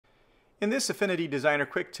In this Affinity Designer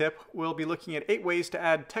quick tip, we'll be looking at 8 ways to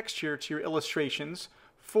add texture to your illustrations,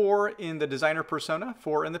 4 in the designer persona,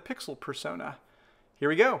 4 in the pixel persona. Here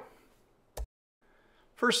we go.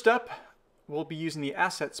 First up, we'll be using the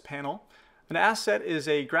Assets panel. An asset is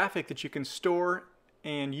a graphic that you can store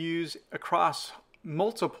and use across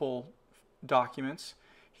multiple documents.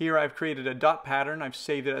 Here I've created a dot pattern. I've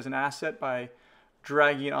saved it as an asset by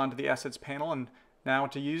dragging it onto the Assets panel, and now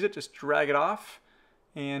to use it, just drag it off.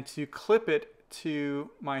 And to clip it to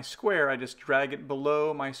my square, I just drag it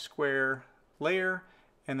below my square layer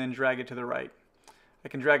and then drag it to the right. I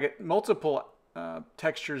can drag it multiple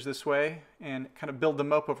textures this way and kind of build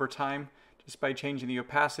them up over time just by changing the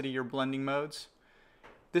opacity or blending modes.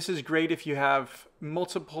 This is great if you have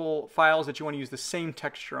multiple files that you want to use the same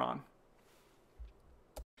texture on.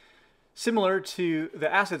 Similar to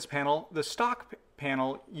the Assets panel, the Stock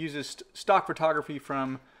panel uses stock photography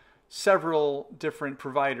from several different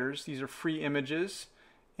providers. These are free images,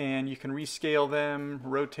 and you can rescale them,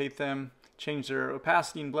 rotate them, change their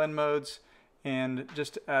opacity and blend modes, and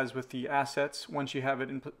just as with the assets, once you have it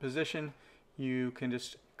in position, you can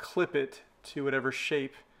just clip it to whatever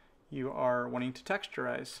shape you are wanting to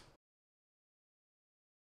texturize.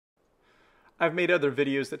 I've made other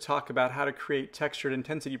videos that talk about how to create textured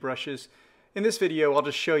intensity brushes. In this video, I'll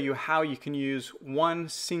just show you how you can use one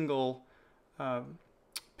single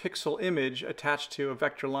pixel image attached to a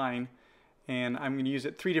vector line, and I'm going to use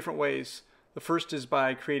it 3 different ways. The first is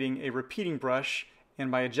by creating a repeating brush and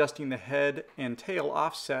by adjusting the head and tail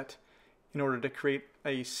offset in order to create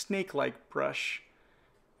a snake-like brush.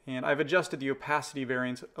 And I've adjusted the opacity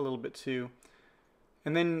variance a little bit too.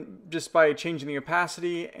 And then just by changing the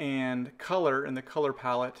opacity and color in the color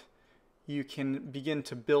palette, you can begin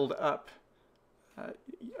to build up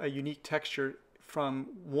a unique texture from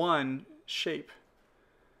one shape.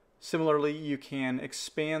 Similarly, you can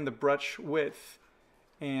expand the brush width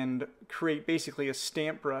and create basically a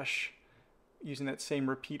stamp brush using that same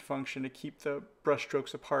repeat function to keep the brush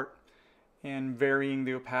strokes apart, and varying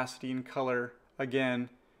the opacity and color. Again,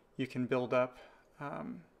 you can build up a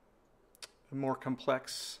more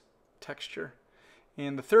complex texture.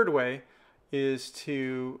 And the third way is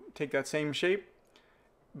to take that same shape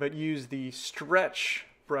but use the stretch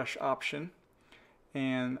brush option,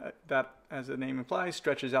 and that, as the name implies,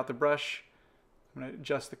 stretches out the brush. I'm going to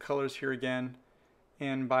adjust the colors here again,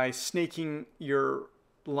 and by snaking your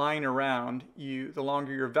line around, the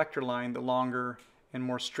longer your vector line, the longer and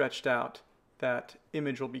more stretched out that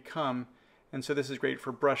image will become. And so this is great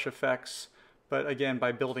for brush effects, but again,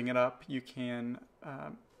 by building it up, you can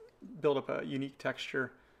build up a unique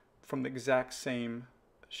texture from the exact same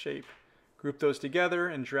shape. Group those together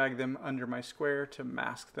and drag them under my square to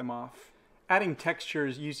mask them off. Adding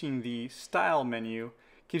textures using the Style menu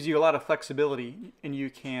gives you a lot of flexibility, and you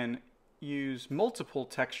can use multiple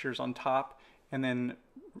textures on top and then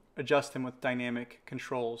adjust them with dynamic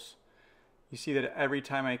controls. You see that every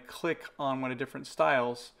time I click on one of different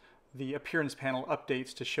styles, the appearance panel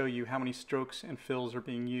updates to show you how many strokes and fills are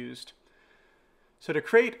being used. So to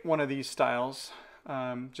create one of these styles,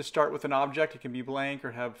 just start with an object. It can be blank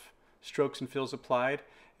or have strokes and fills applied,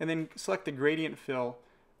 and then select the gradient fill.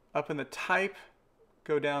 Up in the type,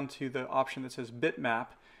 go down to the option that says bitmap,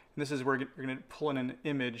 and this is where you're going to pull in an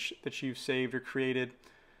image that you've saved or created.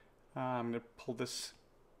 I'm going to pull this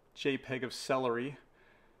JPEG of celery,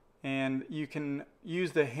 and you can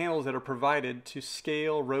use the handles that are provided to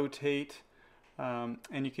scale, rotate, and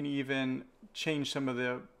you can even change some of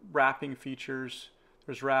the wrapping features.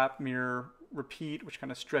 There's wrap, mirror, repeat, which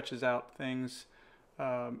kind of stretches out things,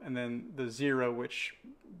 and then the 0, which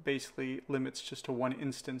basically limits just to one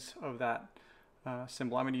instance of that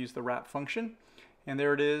symbol. I'm going to use the wrap function, and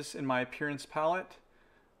there it is in my appearance palette.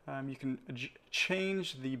 You can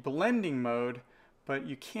change the blending mode, but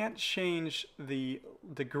you can't change the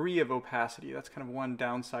degree of opacity. That's kind of one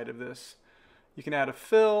downside of this. You can add a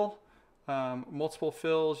fill, multiple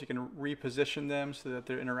fills. You can reposition them so that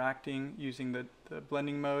they're interacting using the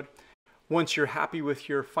blending mode. Once you're happy with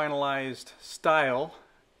your finalized style,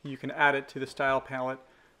 you can add it to the Style palette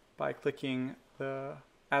by clicking the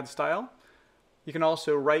Add Style. You can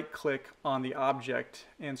also right-click on the object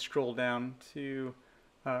and scroll down to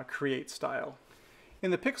Create Style.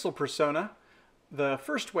 In the Pixel persona, the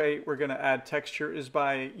first way we're going to add texture is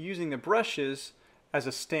by using the brushes as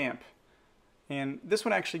a stamp. And this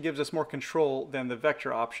one actually gives us more control than the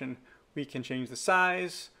vector option. We can change the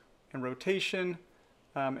size and rotation,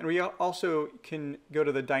 and we also can go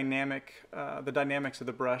to the dynamics of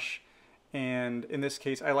the brush. And in this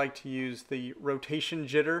case, I like to use the rotation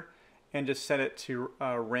jitter and just set it to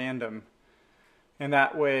random. And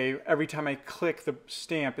that way, every time I click the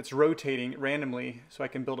stamp, it's rotating randomly, so I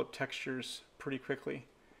can build up textures pretty quickly.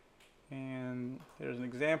 And there's an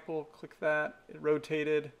example. Click that. It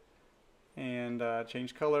rotated. And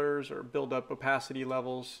change colors or build up opacity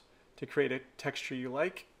levels to create a texture you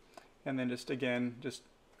like. And then just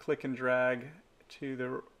click and drag to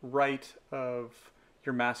the right of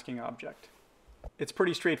your masking object. It's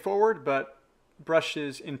pretty straightforward, but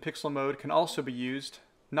brushes in pixel mode can also be used,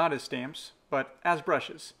 not as stamps, but as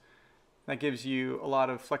brushes. That gives you a lot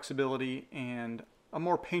of flexibility and a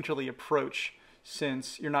more painterly approach,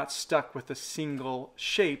 since you're not stuck with a single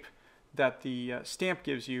shape that the stamp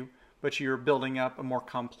gives you, but you're building up a more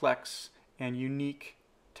complex and unique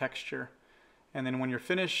texture. And then when you're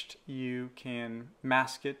finished, you can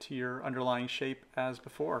mask it to your underlying shape as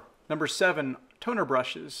before. Number 7, toner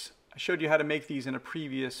brushes. I showed you how to make these in a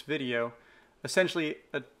previous video. Essentially,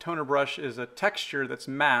 a toner brush is a texture that's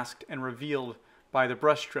masked and revealed by the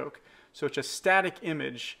brush stroke. So it's a static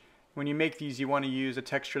image. When you make these, you want to use a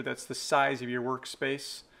texture that's the size of your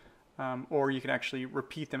workspace, or you can actually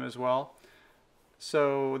repeat them as well.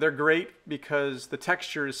 So they're great because the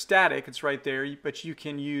texture is static, it's right there, but you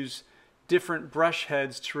can use different brush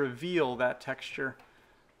heads to reveal that texture.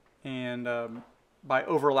 And by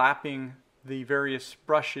overlapping the various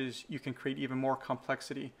brushes, you can create even more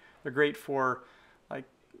complexity. They're great for like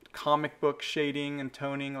comic book shading and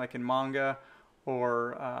toning, like in manga,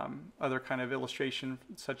 or other kind of illustration,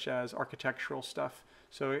 such as architectural stuff.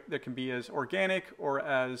 So they can be as organic or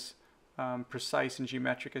as precise and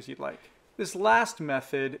geometric as you'd like. This last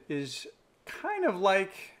method is kind of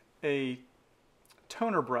like a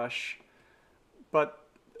toner brush, but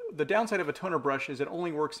the downside of a toner brush is it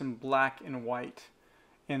only works in black and white,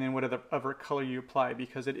 and then whatever color you apply,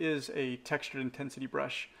 because it is a textured intensity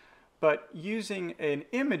brush. But using an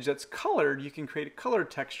image that's colored, you can create colored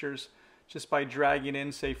textures just by dragging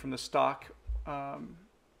in, say, from the stock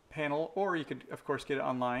panel, or you could, of course, get it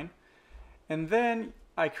online. And then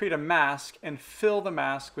I create a mask and fill the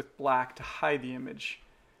mask with black to hide the image.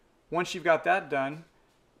 Once you've got that done,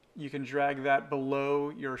 you can drag that below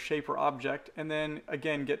your shape or object, and then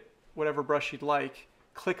again get whatever brush you'd like,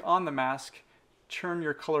 click on the mask, turn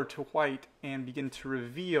your color to white, and begin to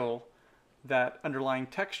reveal that underlying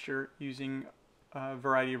texture using a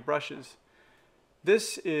variety of brushes.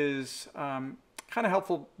 This is kind of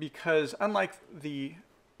helpful because, unlike the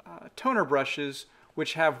toner brushes,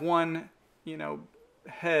 which have one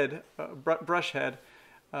head, brush head,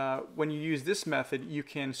 when you use this method, you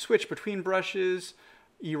can switch between brushes,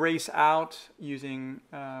 erase out using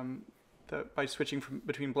by switching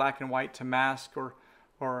between black and white to mask or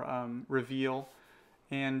reveal.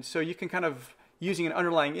 And so you can kind of using an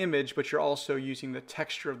underlying image, but you're also using the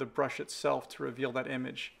texture of the brush itself to reveal that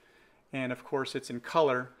image. And of course, it's in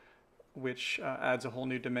color, which adds a whole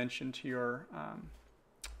new dimension to your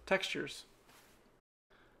textures.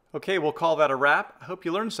 Okay, we'll call that a wrap. I hope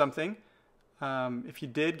you learned something. If you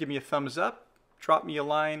did, give me a thumbs up, drop me a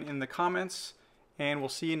line in the comments, and we'll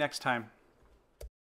see you next time.